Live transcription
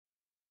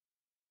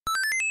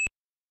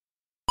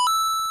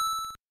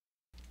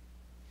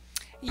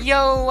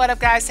Yo, what up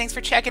guys? Thanks for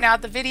checking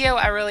out the video.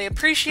 I really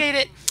appreciate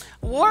it.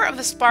 War of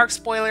the Spark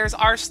spoilers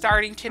are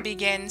starting to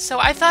begin, so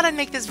I thought I'd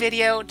make this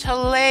video to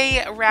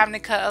lay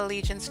Ravnica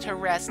Allegiance to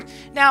rest.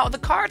 Now, the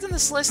cards in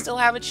this list still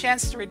have a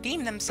chance to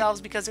redeem themselves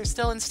because they're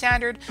still in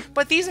Standard,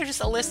 but these are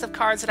just a list of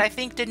cards that I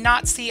think did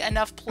not see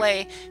enough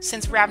play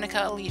since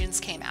Ravnica Allegiance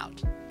came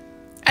out.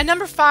 At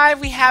number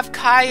 5, we have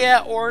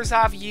Kaya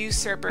Orzhov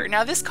Usurper.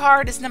 Now this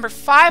card is number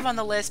 5 on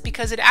the list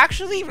because it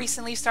actually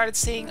recently started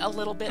seeing a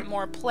little bit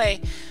more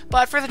play,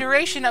 but for the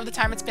duration of the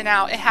time it's been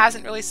out, it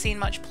hasn't really seen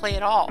much play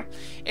at all.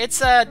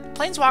 It's a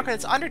planeswalker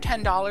that's under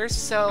 $10,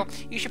 so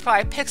you should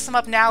probably pick some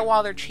up now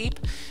while they're cheap.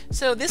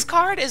 So this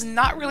card is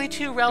not really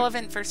too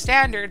relevant for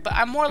Standard, but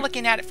I'm more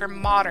looking at it for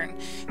Modern,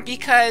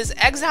 because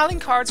exiling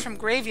cards from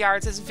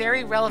graveyards is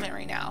very relevant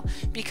right now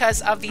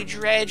because of the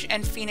Dredge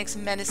and Phoenix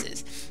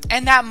Menaces.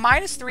 And that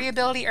 -3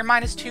 ability, or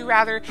 -2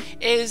 rather,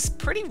 is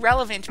pretty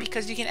relevant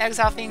because you can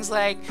exile things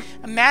like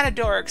Mana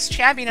Dorks,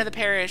 Champion of the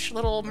Parish,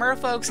 little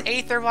Merfolks,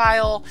 Aether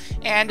Vial,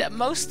 and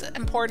most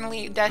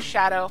importantly Death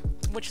Shadow,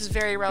 which is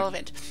very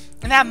relevant.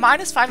 And that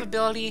 -5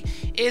 ability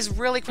is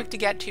really quick to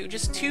get to,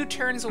 just 2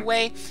 turns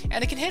away,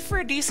 and it can hit for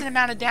a decent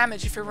amount of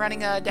damage if you're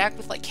running a deck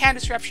with like Can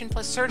Disruption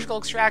plus Surgical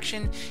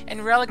Extraction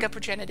and Relic of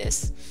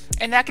Progenitus.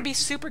 And that could be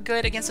super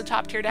good against the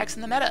top tier decks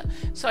in the meta,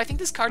 so I think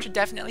this card should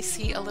definitely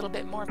see a little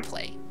bit more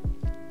play.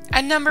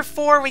 At number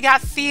 4, we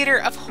got Theater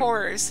of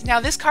Horrors. Now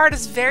this card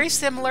is very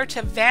similar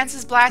to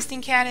Vance's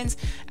Blasting Cannons,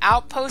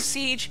 Outpost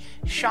Siege,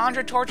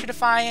 Chandra Torch of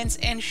Defiance,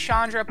 and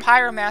Chandra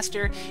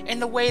Pyromaster in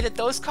the way that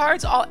those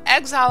cards all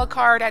exile a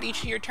card at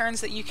each of your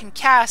turns that you can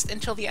cast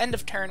until the end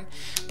of turn.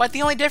 But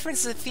the only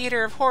difference is that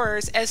Theater of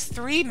Horrors as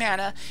 3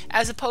 mana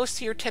as opposed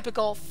to your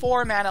typical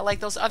 4 mana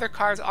like those other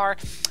cards are.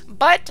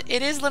 But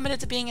it is limited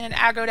to being in an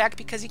aggro deck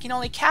because you can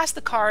only cast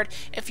the card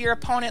if your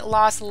opponent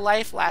lost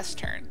life last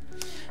turn.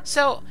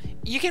 So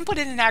you can put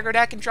it in an aggro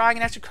deck, and drawing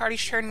an extra card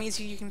each turn means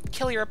you can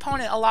kill your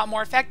opponent a lot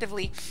more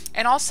effectively.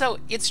 And also,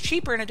 it's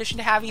cheaper in addition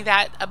to having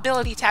that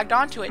ability tagged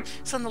onto it.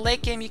 So in the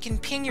late game, you can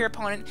ping your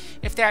opponent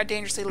if they're at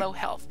dangerously low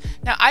health.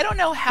 Now, I don't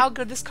know how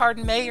good this card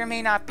may or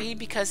may not be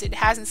because it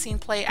hasn't seen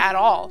play at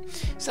all.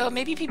 So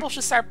maybe people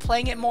should start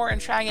playing it more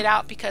and trying it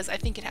out because I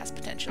think it has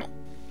potential.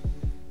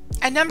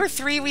 At number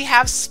 3, we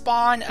have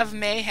Spawn of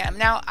Mayhem.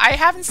 Now, I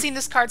haven't seen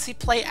this card see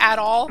play at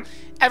all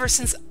ever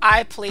since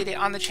I played it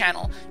on the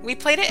channel. We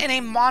played it in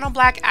a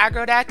mono-black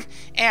aggro deck,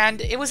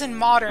 and it was in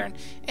Modern,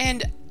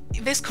 and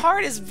this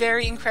card is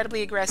very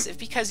incredibly aggressive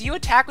because you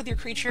attack with your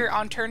creature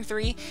on turn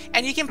 3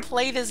 and you can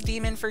play this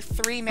demon for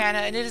 3 mana,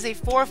 and it is a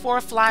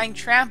 4/4 flying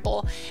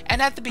trample,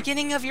 and at the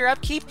beginning of your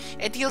upkeep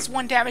it deals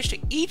 1 damage to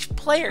each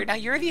player. Now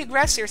you're the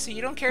aggressor, so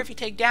you don't care if you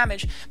take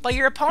damage, but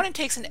your opponent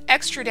takes an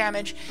extra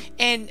damage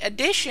in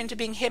addition to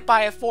being hit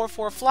by a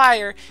 4/4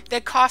 flyer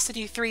that costed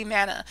you 3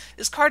 mana.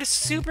 This card is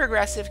super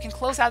aggressive, can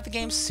close out the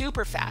game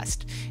super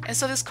fast, and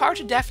so this card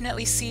should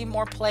definitely see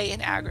more play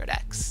in aggro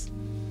decks.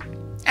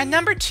 At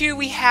number 2,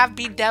 we have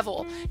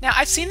Bedevil. Now,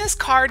 I've seen this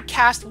card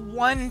cast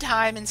 1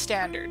 time in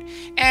Standard,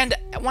 and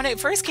when it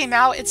first came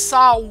out, it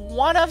saw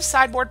 1 of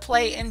sideboard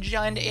play in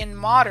Jund in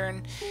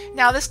Modern.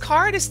 Now, this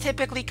card is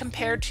typically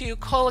compared to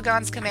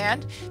Kolaghan's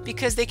Command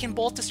because they can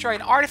both destroy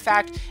an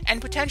artifact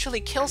and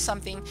potentially kill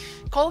something.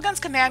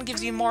 Kolaghan's Command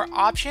gives you more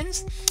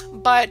options,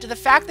 but the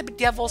fact that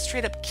Bedevil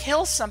straight up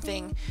kills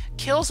something,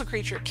 kills a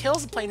creature,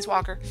 kills a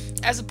planeswalker,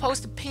 as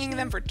opposed to pinging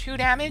them for 2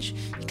 damage,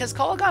 because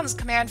Kolaghan's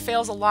Command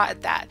fails a lot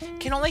at that. It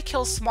can only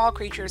kill small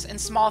creatures and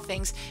small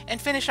things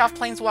and finish off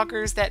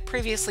planeswalkers that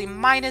previously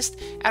minused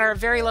at our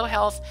very low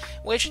health,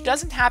 which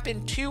doesn't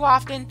happen too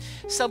often,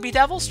 so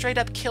Bedevil straight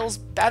up kills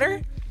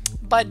better,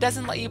 but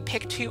doesn't let you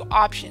pick 2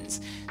 options.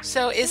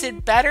 So is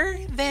it better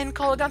than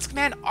Kolaghan's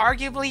Command?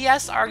 Arguably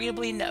yes,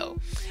 arguably no.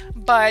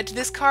 But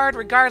this card,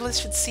 regardless,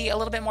 should see a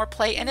little bit more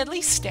play in at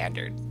least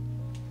Standard.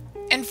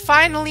 And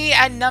finally,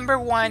 at number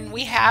 1,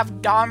 we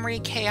have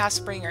Domri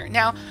Chaosbringer.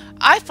 Now,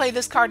 I've played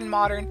this card in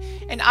Modern,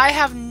 and I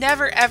have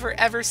never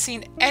ever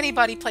seen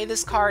anybody play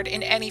this card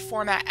in any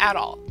format at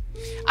all.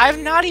 I've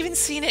not even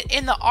seen it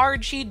in the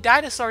RG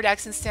Dinosaur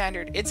decks in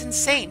Standard. It's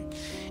insane.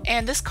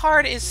 And this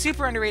card is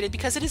super underrated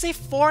because it is a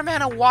 4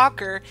 mana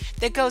walker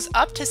that goes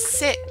up to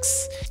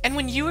 6. And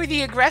when you are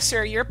the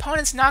aggressor, your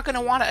opponent's not going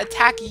to want to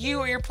attack you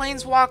or your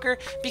planeswalker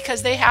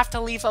because they have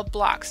to leave up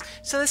blocks.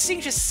 So this thing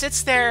just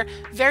sits there,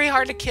 very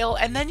hard to kill,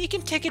 and then you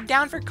can take it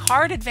down for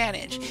card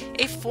advantage.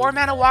 A 4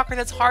 mana walker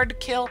that's hard to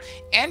kill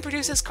and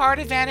produces card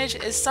advantage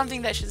is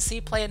something that should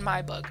see play in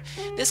my book.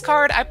 This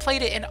card, I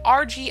played it in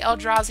RG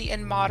Eldrazi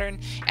in Modern,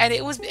 and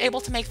it was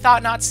able to make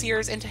Thought-Knot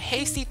Seers into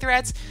hasty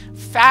threats,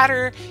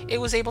 fatter. It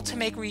was able to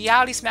make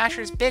Reality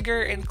Smashers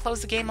bigger and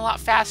close the game a lot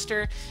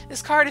faster.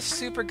 This card is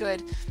super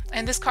good,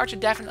 and this card should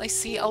definitely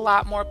see a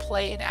lot more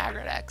play in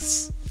aggro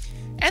decks.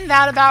 And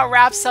that about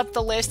wraps up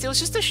the list. It was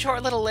just a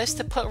short little list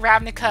to put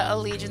Ravnica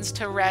Allegiance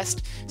to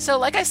rest. So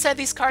like I said,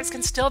 these cards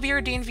can still be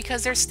redeemed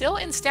because they're still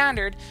in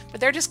Standard,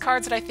 but they're just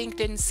cards that I think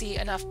didn't see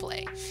enough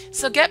play.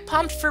 So get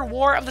pumped for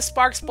War of the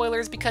Spark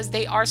spoilers because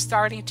they are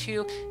starting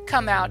to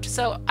come out.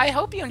 So I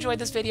hope you enjoyed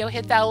this video.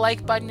 Hit that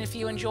like button if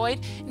you enjoyed,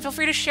 and feel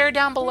free to share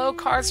down below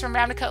cards from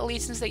Ravnica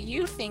Allegiance that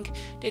you think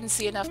didn't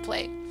see enough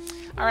play.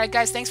 Alright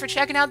guys, thanks for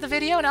checking out the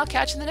video, and I'll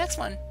catch you in the next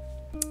one.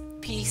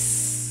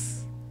 Peace.